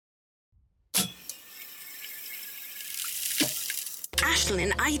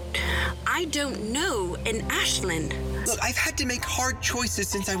Ashlyn, I don't know an Ashlyn. Look, I've had to make hard choices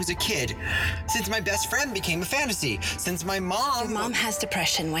since I was a kid. Since my best friend became a fantasy. Since my mom... Your mom has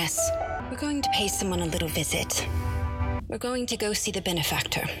depression, Wes. We're going to pay someone a little visit. We're going to go see the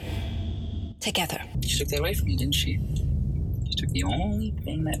benefactor. Together. She took that away from you, didn't she? She took the only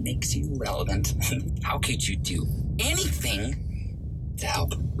thing that makes you relevant. How could you do anything to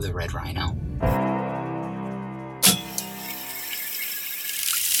help the Red Rhino?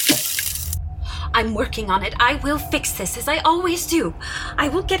 I'm working on it. I will fix this, as I always do. I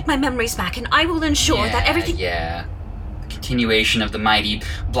will get my memories back, and I will ensure that everything... Yeah. The continuation of the mighty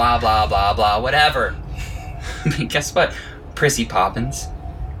blah, blah, blah, blah, whatever. Guess what, Prissy Poppins?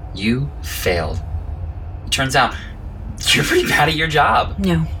 You failed. It turns out you're pretty bad at your job.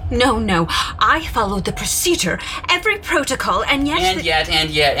 No. I followed the procedure, every protocol, and yet... And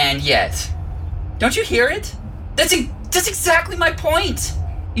yet. Don't you hear it? That's exactly my point.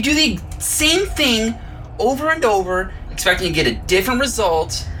 You do the same thing over and over, expecting to get a different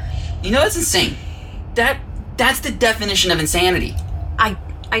result. You know, that's insane. That's the definition of insanity. I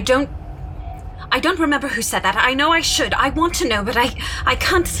don't remember who said that. I know I should. I want to know, but I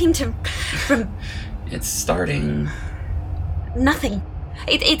can't seem to... It's starting. Nothing.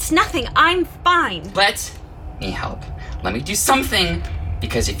 It's nothing. I'm fine. Let me help. Let me do something.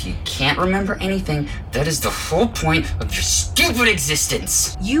 Because if you can't remember anything, that is the whole point of your stupid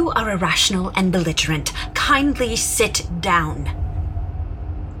existence. You are irrational and belligerent. Kindly sit down.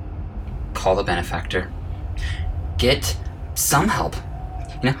 Call the benefactor. Get some help.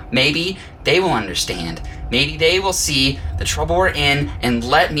 You know, maybe they will understand. Maybe they will see the trouble we're in and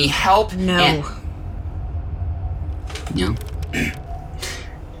let me help. No. No?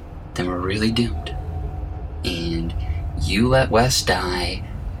 Then we're really doomed. And you let Wes die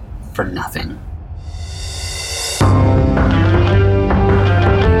for nothing.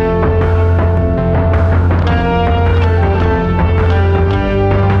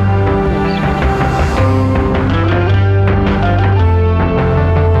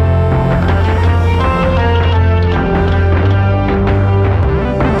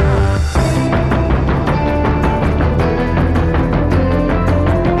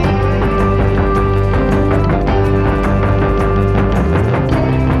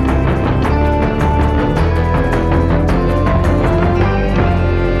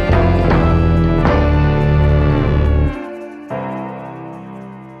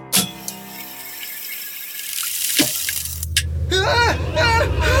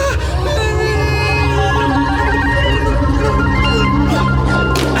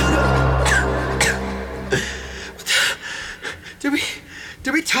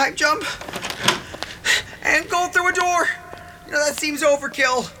 Did we time jump? And go through a door? You know, that seems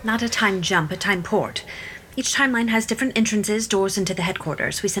overkill. Not a time jump, a time port. Each timeline has different entrances, doors into the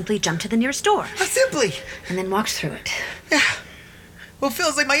headquarters. We simply jump to the nearest door. Simply. And then walk through it. Yeah. Well, it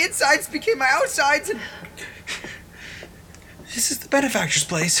feels like my insides became my outsides and... This is the benefactor's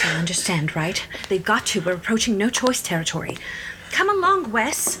place. I understand, right? They've got to. We're approaching no choice territory. Come along,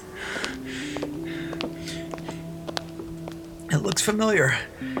 Wes. It looks familiar.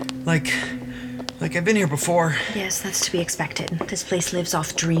 Like I've been here before. Yes, that's to be expected. This place lives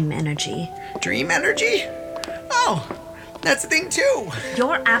off dream energy. Dream energy? Oh, that's a thing too.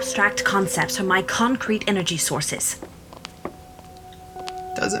 Your abstract concepts are my concrete energy sources.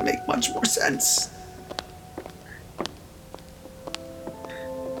 Doesn't make much more sense.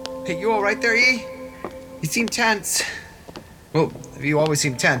 Hey, you all right there, E? You seem tense. Well, you always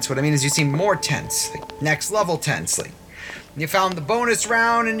seem tense. What I mean is you seem more tense. Like next level tense. Like you found the bonus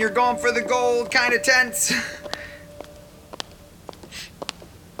round and you're going for the gold kind of tense.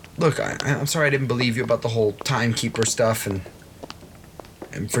 Look, I'm sorry I didn't believe you about the whole timekeeper stuff and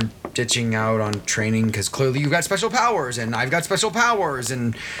for ditching out on training, because clearly you got special powers and I've got special powers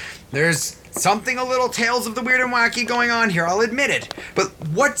and there's something a little Tales of the Weird and Wacky going on here, I'll admit it. But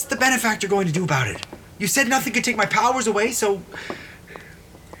what's the benefactor going to do about it? You said nothing could take my powers away, so...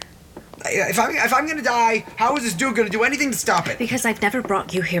 If I'm gonna die, how is this dude gonna do anything to stop it? Because I've never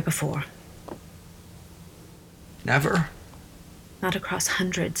brought you here before. Never? Not across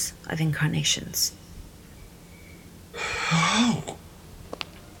hundreds of incarnations. Oh.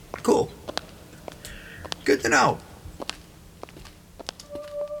 Cool. Good to know.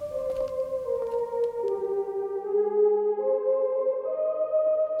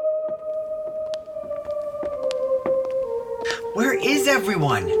 Where is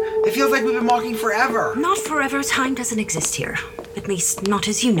everyone? It feels like we've been walking forever. Not forever. Time doesn't exist here. At least, not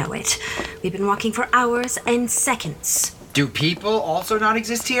as you know it. We've been walking for hours and seconds. Do people also not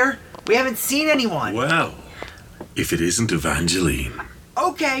exist here? We haven't seen anyone. Well, if it isn't Evangeline.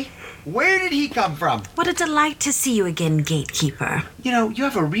 Okay, where did he come from? What a delight to see you again, Gatekeeper. You know, you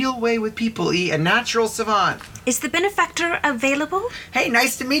have a real way with people, E. A natural savant. Is the benefactor available? Hey,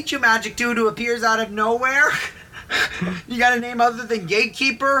 nice to meet you, Magic Dude who appears out of nowhere. You got a name other than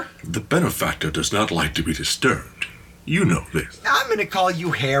Gatekeeper? The benefactor does not like to be disturbed. You know this. I'm gonna call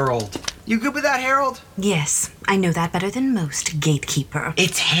you Harold. You good with that, Harold? Yes, I know that better than most, Gatekeeper.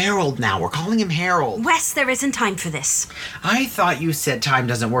 It's Harold now. We're calling him Harold. Wes, there isn't time for this. I thought you said time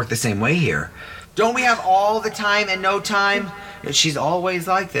doesn't work the same way here. Don't we have all the time and no time? She's always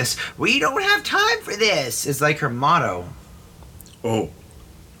like this. We don't have time for this, is like her motto. Oh,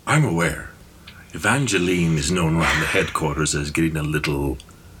 I'm aware. Evangeline is known around the headquarters as getting a little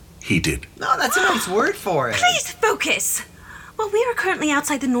heated. No, that's a nice word for it. Please focus! While we are currently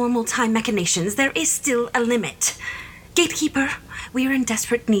outside the normal time machinations, there is still a limit. Gatekeeper, we are in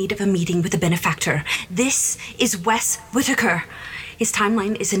desperate need of a meeting with the benefactor. This is Wes Whitaker. His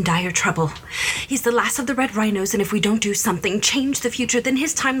timeline is in dire trouble. He's the last of the Red Rhinos, and if we don't do something, change the future, then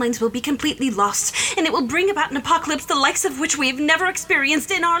his timelines will be completely lost, and it will bring about an apocalypse the likes of which we have never experienced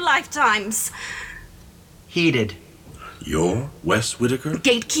in our lifetimes. Heated. You're Wes Whitaker?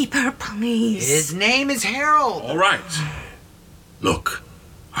 Gatekeeper, please. His name is Harold. All right. Look,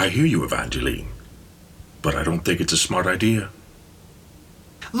 I hear you, Evangeline, but I don't think it's a smart idea.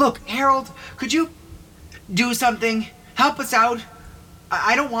 Look, Harold, could you do something? Help us out?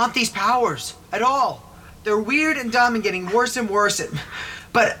 I don't want these powers at all. They're weird and dumb and getting worse and worse.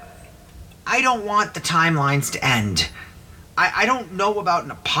 But I don't want the timelines to end. I don't know about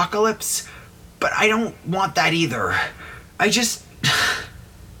an apocalypse, but I don't want that either. I just...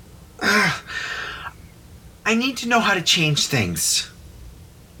 I need to know how to change things.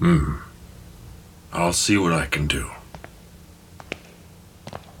 I'll see what I can do.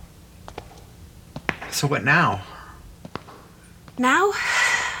 So what now? Now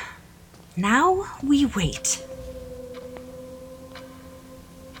we wait.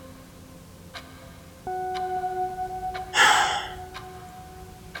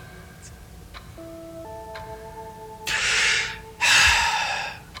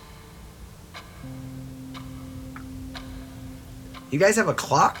 You guys have a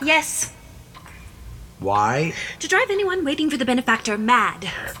clock? Yes, Why? to drive anyone waiting for the benefactor mad.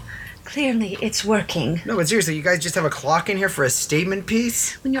 Clearly, it's working. No, but seriously, you guys just have a clock in here for a statement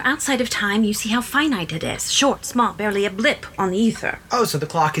piece? When you're outside of time, you see how finite it is. Short, small, barely a blip on the ether. Oh, so the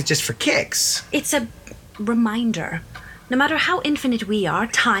clock is just for kicks. It's a reminder. No matter how infinite we are,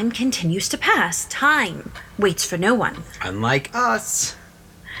 time continues to pass. Time waits for no one. Unlike us.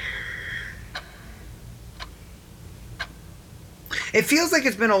 It feels like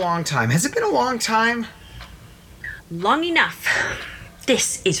it's been a long time. Has it been a long time? Long enough.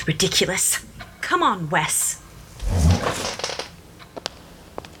 This is ridiculous. Come on, Wes.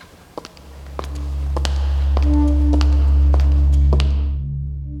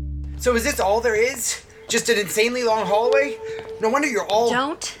 So is this all there is? Just an insanely long hallway? No wonder you're all...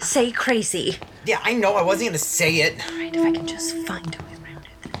 Don't say crazy. Yeah, I know. I wasn't going to say it. All right, if I can just find a way around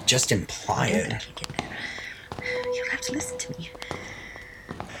it. Just imply I it. can get there. You'll have to listen to me.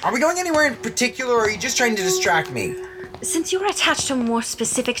 Are we going anywhere in particular, or are you just trying to distract me? Since you're attached to a more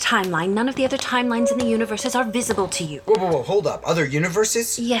specific timeline, none of the other timelines in the universes are visible to you. Whoa, hold up. Other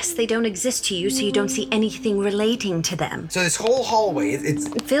universes? Yes, they don't exist to you, so you don't see anything relating to them. So this whole hallway, it's...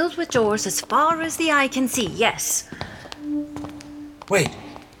 Filled with doors as far as the eye can see, yes. Wait.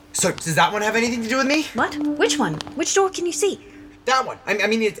 So does that one have anything to do with me? What? Which one? Which door can you see? That one. I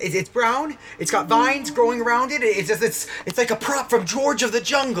mean, it's brown. It's got vines growing around it. It's like a prop from George of the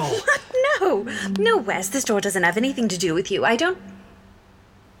Jungle. What? No, Wes, this door doesn't have anything to do with you. I don't...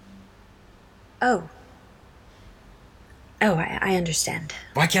 Oh, I understand.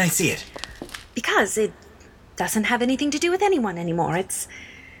 Why can't I see it? Because it doesn't have anything to do with anyone anymore. It's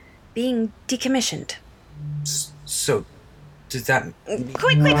being decommissioned. So, does that...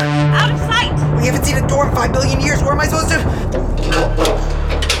 Quick, out of sight! We haven't seen a door in 5 billion years. Where am I supposed to...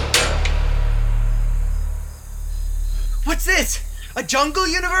 What's this? A jungle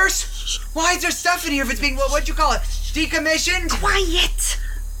universe? Why is there stuff in here if it's being, what'd you call it? Decommissioned? Quiet!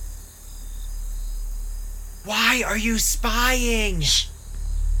 Why are you spying? Shh.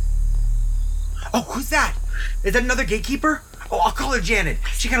 Oh, who's that? Is that another gatekeeper? Oh, I'll call her Janet.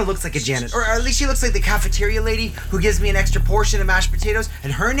 She kind of looks like a Janet. Or at least she looks like the cafeteria lady who gives me an extra portion of mashed potatoes,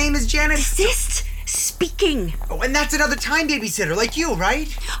 and her name is Janet? Desist speaking. Oh, and that's another time babysitter, like you,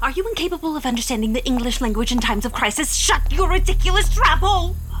 right? Are you incapable of understanding the English language in times of crisis? Shut your ridiculous trap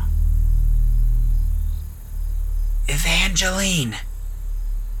hole! Evangeline.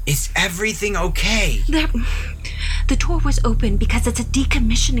 Is everything okay? The door was open because it's a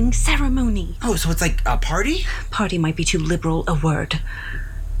decommissioning ceremony. Oh, so it's like a party? Party might be too liberal a word.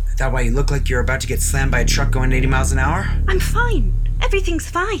 Is that why you look like you're about to get slammed by a truck going 80 miles an hour? I'm fine. Everything's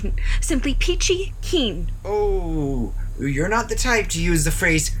fine. Simply peachy keen. Oh, you're not the type to use the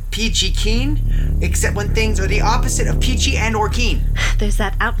phrase peachy keen, except when things are the opposite of peachy and or keen. There's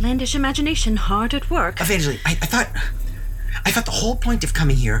that outlandish imagination hard at work. Evangeline, I thought the whole point of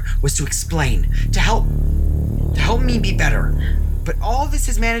coming here was to explain, to help me be better. But all this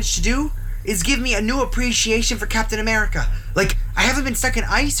has managed to do is give me a new appreciation for Captain America. Like, I haven't been stuck in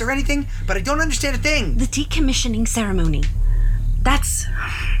ice or anything, but I don't understand a thing. The decommissioning ceremony. That's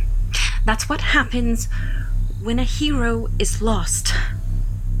what happens when a hero is lost.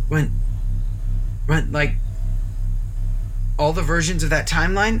 When like, all the versions of that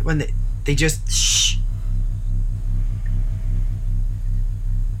timeline, when they just... Shh.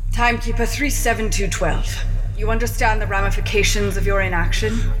 Timekeeper 37212. You understand the ramifications of your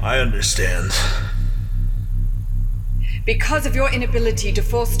inaction? I understand. Because of your inability to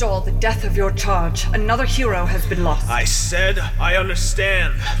forestall the death of your charge, another hero has been lost. I said I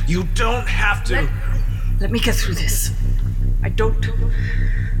understand. You don't have to. Let me get through this. I don't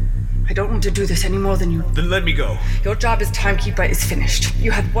want to do this any more than you. Then let me go. Your job as Timekeeper is finished. You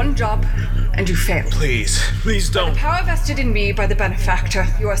had one job, and you failed. Please don't. The power vested in me by the Benefactor,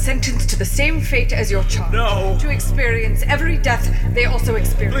 you are sentenced to the same fate as your charge. No. To experience every death they also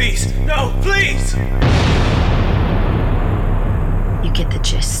experience. Please, no, please! You get the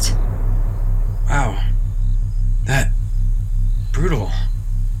gist. Wow. That... brutal.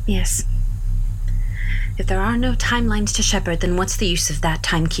 Yes. If there are no timelines to shepherd, then what's the use of that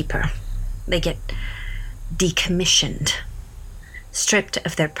Timekeeper? They get decommissioned, stripped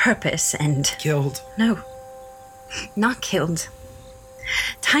of their purpose and... Killed. No, not killed.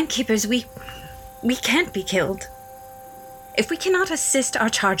 Timekeepers, we can't be killed. If we cannot assist our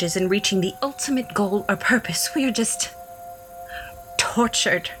charges in reaching the ultimate goal or purpose, we are just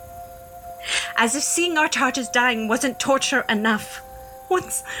tortured. As if seeing our charges dying wasn't torture enough.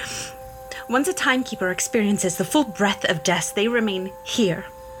 Once a Timekeeper experiences the full breadth of death, they remain here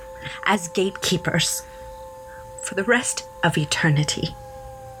as gatekeepers for the rest of eternity.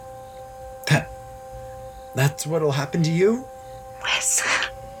 That's what'll happen to you? Wes,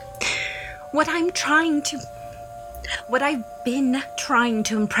 what I've been trying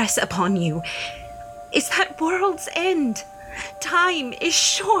to impress upon you is that worlds end. Time is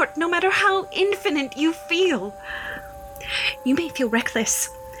short, no matter how infinite you feel. You may feel reckless.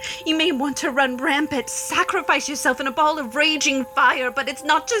 You may want to run rampant, sacrifice yourself in a ball of raging fire, but it's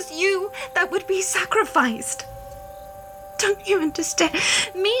not just you that would be sacrificed. Don't you understand?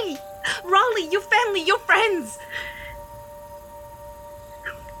 Me, Raleigh, your family, your friends.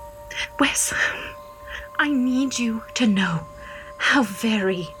 Wes, I need you to know how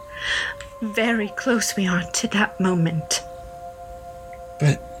very, very close we are to that moment.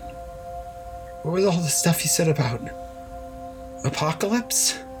 But what was all the stuff you said about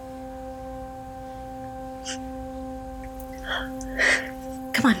apocalypse?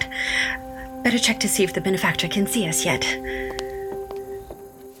 Come on. Better check to see if the Benefactor can see us yet.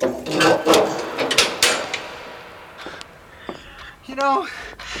 You know,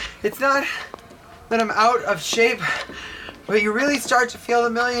 it's not that I'm out of shape, but you really start to feel the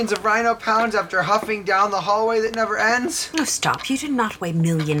millions of rhino pounds after huffing down the hallway that never ends. Oh, stop. You do not weigh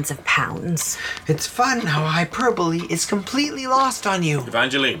millions of pounds. It's fun how hyperbole is completely lost on you.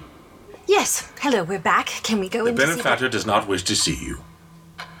 Evangeline, Yes. Hello, we're back. Can we go the in to see Benefactor does not wish to see you.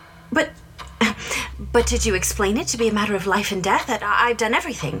 But did you explain it to be a matter of life and death? That I've done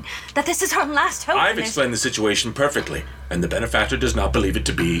everything? That this is our last hope? I've explained the situation perfectly, and the Benefactor does not believe it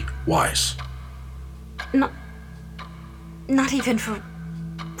to be wise. Not even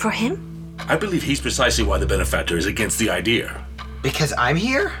for him? I believe he's precisely why the Benefactor is against the idea. Because I'm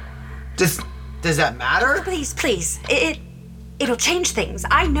here? Does that matter? Please. It'll change things.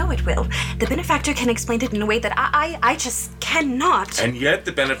 I know it will. The Benefactor can explain it in a way that I just cannot. And yet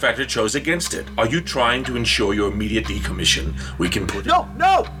the Benefactor chose against it. Are you trying to ensure your immediate decommission? We can put No!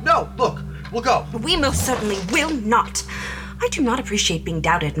 Look, we'll go. We most certainly will not. I do not appreciate being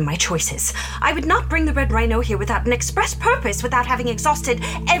doubted in my choices. I would not bring the Red Rhino here without an express purpose, without having exhausted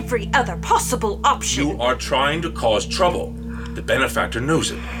every other possible option. You are trying to cause trouble. The Benefactor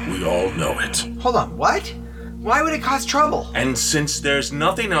knows it. We all know it. Hold on, what? Why would it cause trouble? And since there's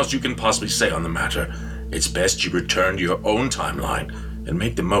nothing else you can possibly say on the matter, it's best you return to your own timeline and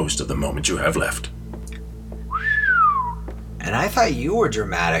make the most of the moment you have left. And I thought you were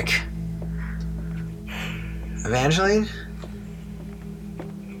dramatic. Evangeline?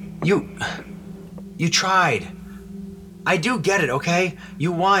 You tried. I do get it, okay?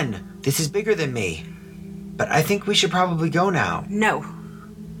 You won. This is bigger than me. But I think we should probably go now. No.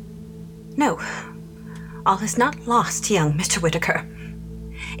 No. All is not lost, young Mr. Whitaker.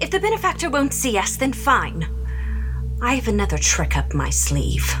 If the benefactor won't see us, then fine. I have another trick up my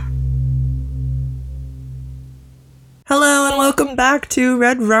sleeve. Hello and welcome back to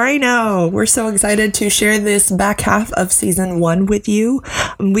Red Rhino. We're so excited to share this back half of season 1 with you.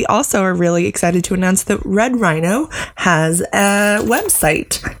 We also are really excited to announce that Red Rhino has a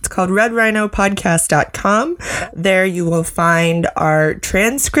website. It's called redrhinopodcast.com. There you will find our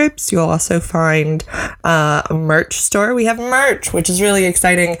transcripts. You'll also find a merch store. We have merch, which is really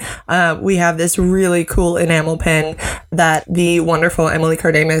exciting. We have this really cool enamel pin that the wonderful Emily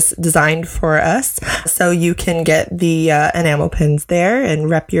Cardamus designed for us. So you can get the enamel pins there and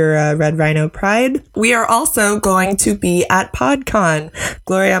rep your Red Rhino pride. We are also going to be at PodCon.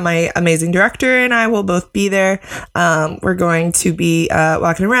 Gloria, my amazing director, and I will both be there. We're going to be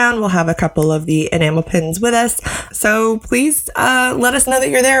walking around. We'll have a couple of the enamel pins with us. So please let us know that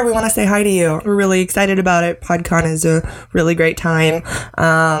you're there. We want to say hi to you. We're really excited about it. PodCon is a really great time.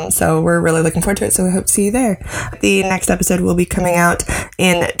 So we're really looking forward to it. So I hope to see you there. The next episode will be coming out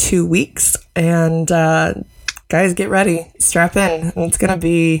in 2 weeks. And guys, get ready. Strap in. It's gonna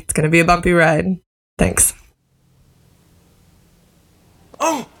be a bumpy ride. Thanks.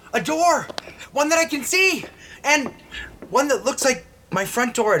 Oh, a door! One that I can see! And one that looks like my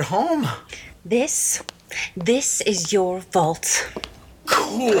front door at home. This is your vault.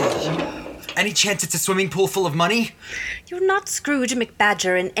 Cool. Any chance it's a swimming pool full of money? You're not Scrooge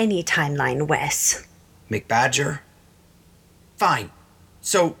McBadger in any timeline, Wes. McBadger? Fine.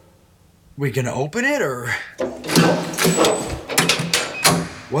 So, we're gonna open it, or...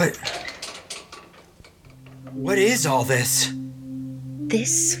 What is all this?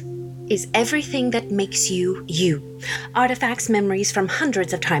 This is everything that makes you, you. Artifacts, memories from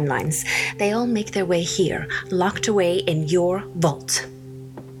hundreds of timelines. They all make their way here, locked away in your vault.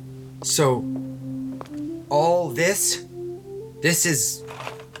 So, all this is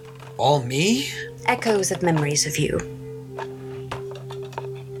all me? Echoes of memories of you.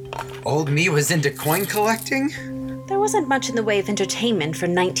 Old me was into coin collecting? There wasn't much in the way of entertainment for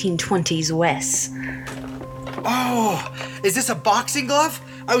 1920s Wes. Oh, is this a boxing glove?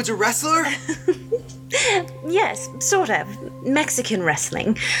 I was a wrestler? Yes, sort of. Mexican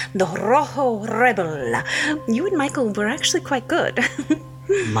wrestling. The Rojo Rebel. You and Michael were actually quite good.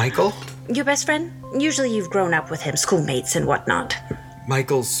 Michael? Your best friend? Usually you've grown up with him, schoolmates and whatnot.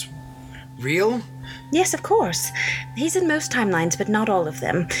 Michael's real? Yes, of course. He's in most timelines, but not all of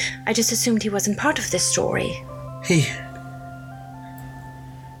them. I just assumed he wasn't part of this story. He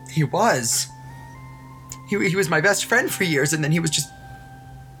was. He was my best friend for years, and then he was just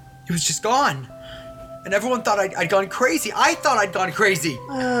gone. And everyone thought I'd gone crazy. I thought I'd gone crazy.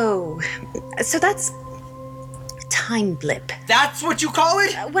 Oh, so that's time blip. That's what you call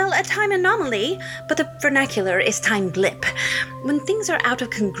it? Well, a time anomaly, but the vernacular is time blip. When things are out of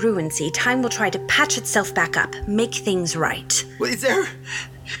congruency, time will try to patch itself back up, make things right. Well, is there...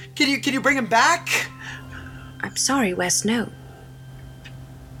 Can you bring him back? I'm sorry, Wes, no.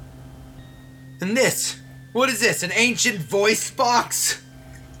 And this? What is this, an ancient voice box?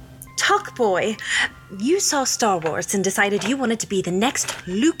 Talk boy, you saw Star Wars and decided you wanted to be the next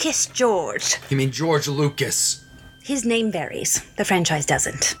Lucas George. You mean George Lucas? His name varies. The franchise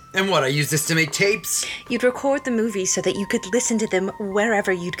doesn't. And what, I use this to make tapes? You'd record the movies so that you could listen to them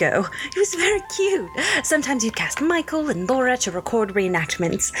wherever you'd go. It was very cute. Sometimes you'd cast Michael and Laura to record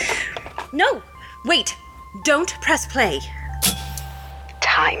reenactments. No! Wait! Don't press play.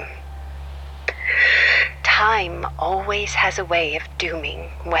 Time. Time always has a way of dooming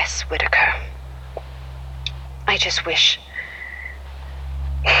Wes Whitaker. I just wish...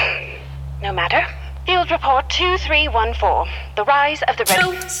 No matter. Field Report 2314. The rise of the Red...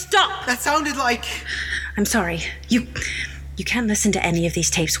 No, stop! That sounded like... I'm sorry. You can't listen to any of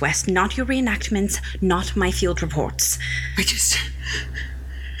these tapes, Wes. Not your reenactments, not my field reports.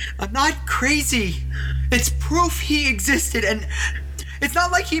 I'm not crazy. It's proof he existed, and... It's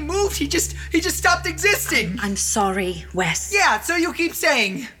not like he moved, he just stopped existing. I'm sorry, Wes. Yeah, so you keep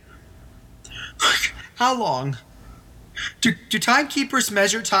saying. Look, how long? Do timekeepers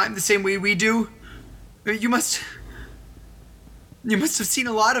measure time the same way we do? You must have seen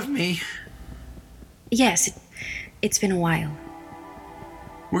a lot of me. Yes, it's been a while.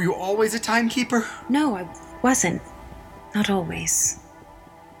 Were you always a timekeeper? No, I wasn't. Not always.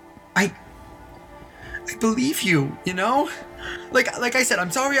 I believe you, you know? Like I said,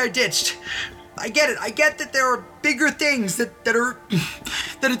 I'm sorry I ditched. I get it. I get that there are bigger things that are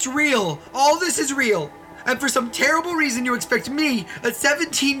that it's real. All this is real. And for some terrible reason you expect me, a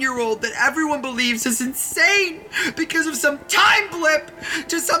 17-year-old that everyone believes is insane because of some time blip,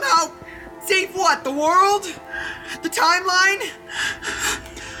 to somehow save what? The world? The timeline?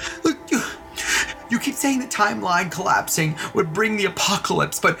 Look, you keep saying the timeline collapsing would bring the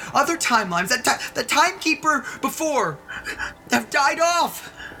apocalypse, but other timelines, the timekeeper before, have died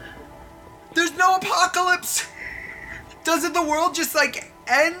off. There's no apocalypse. Doesn't the world just,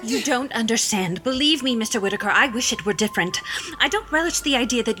 end? You don't understand. Believe me, Mr. Whitaker, I wish it were different. I don't relish the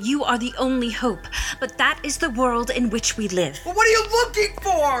idea that you are the only hope, but that is the world in which we live. Well, what are you looking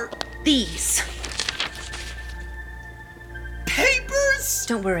for? These. Papers?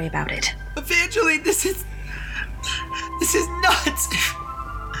 Don't worry about it. Evangeline, this is nuts.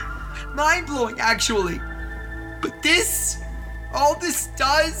 Mind-blowing, actually. But all this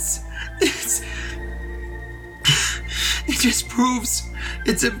does, it just proves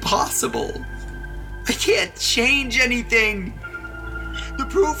it's impossible. I can't change anything. The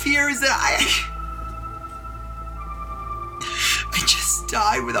proof here is that I just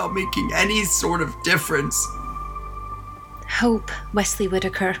die without making any sort of difference. Hope, Wesley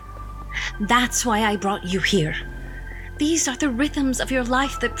Whitaker. That's why I brought you here. These are the rhythms of your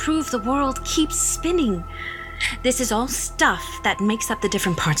life that prove the world keeps spinning. This is all stuff that makes up the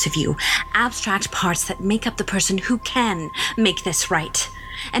different parts of you, abstract parts that make up the person who can make this right.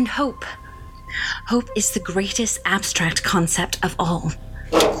 And hope is the greatest abstract concept of all.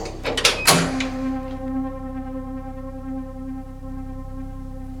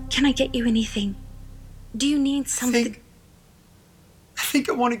 Can I get you anything? Do you need something? I think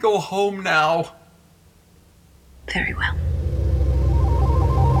I want to go home now. Very well.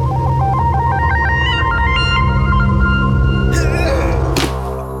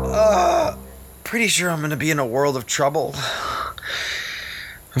 Pretty sure I'm gonna be in a world of trouble.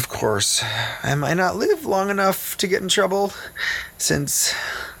 Of course, I might not live long enough to get in trouble, since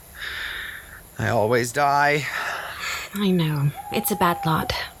I always die. I know. It's a bad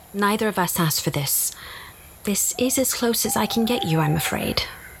lot. Neither of us asked for this. This is as close as I can get you, I'm afraid.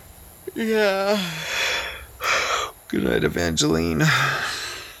 Yeah. Good night, Evangeline.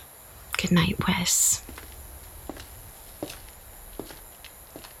 Good night, Wes.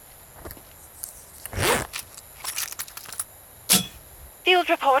 Field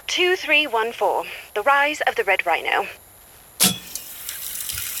Report 2314. The Rise of the Red Rhino.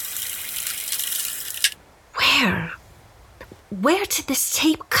 Where did this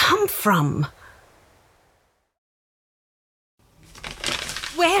tape come from?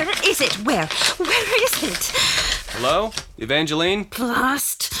 Where is it? Where is it? Hello? Evangeline?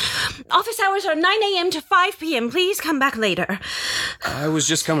 Blast. Office hours are 9 a.m. to 5 p.m. Please come back later. I was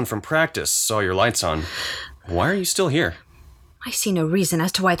just coming from practice, saw your lights on. Why are you still here? I see no reason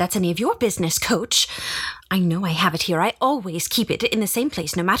as to why that's any of your business, Coach. I know I have it here. I always keep it in the same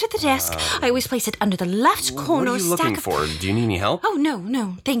place, no matter the desk. I always place it under the left corner. What are you looking for? Do you need any help? Oh,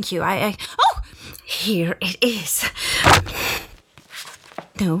 no, thank you. Oh, here it is.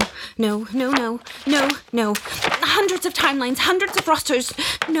 No. Hundreds of timelines, hundreds of rosters.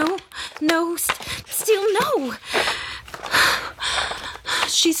 No, still no.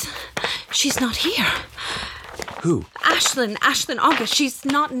 She's not here. Who? Ashlyn August. She's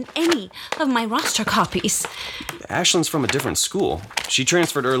not in any of my roster copies. Ashlyn's from a different school. She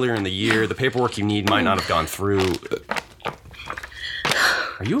transferred earlier in the year. The paperwork you need might not have gone through.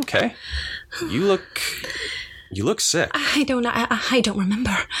 Are you okay? You look sick. I don't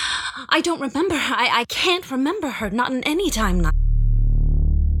remember. I can't remember her, not in any timeline.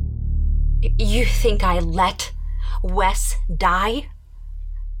 You think I let Wes die?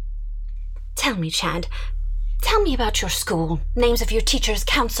 Tell me, Chad. Tell me about your school. Names of your teachers,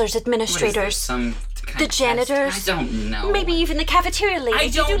 counselors, administrators. The janitors. I don't know. Maybe even the cafeteria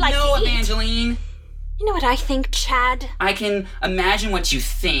ladies. I don't know, to Evangeline. You know what I think, Chad? I can imagine what you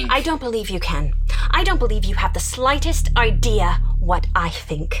think. I don't believe you can. I don't believe you have the slightest idea what I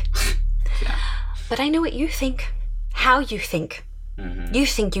think. Yeah. But I know what you think. How you think. Mm-hmm. You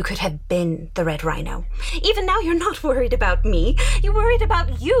think you could have been the Red Rhino. Even now you're not worried about me. You're worried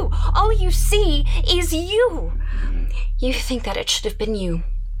about you. All you see is you. Mm-hmm. You think that it should have been you.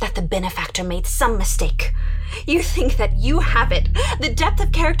 That the benefactor made some mistake. You think that you have it, the depth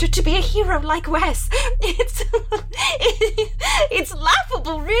of character to be a hero like Wes. It's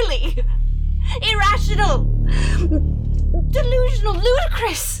laughable, really. Irrational. Delusional,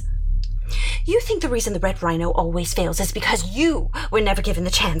 ludicrous. You think the reason the Red Rhino always fails is because you were never given the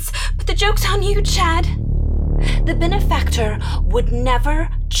chance. But the joke's on you, Chad. The benefactor would never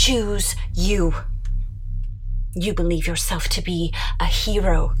choose you. You believe yourself to be a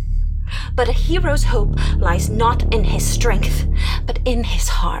hero. But a hero's hope lies not in his strength, but in his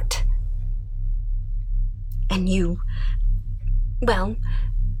heart. And you, well,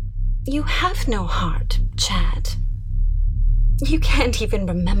 you have no heart, Chad. You can't even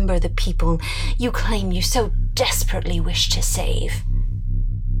remember the people you claim you so desperately wish to save.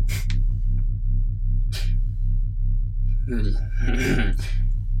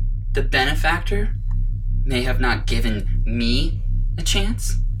 The benefactor may have not given me a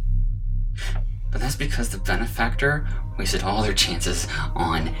chance, but that's because the benefactor wasted all their chances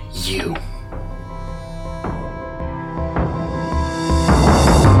on you.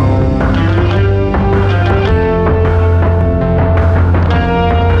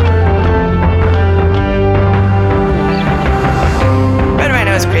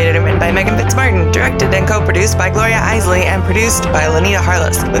 Megan Fitzmartin, directed and co-produced by Gloria Isley and produced by Lanita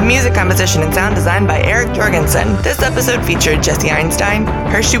Harless, with music composition and sound design by Eric Jorgensen. This episode featured Jesse Einstein,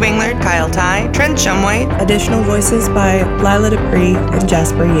 Hershey Winglard, Kyle Ty, Trent Shumway. Additional voices by Lila Dupree and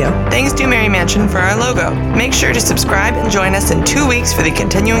Jasper Yu. Thanks to Mary Mansion for our logo. Make sure to subscribe and join us in 2 weeks for the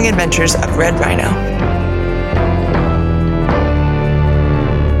continuing adventures of Red Rhino.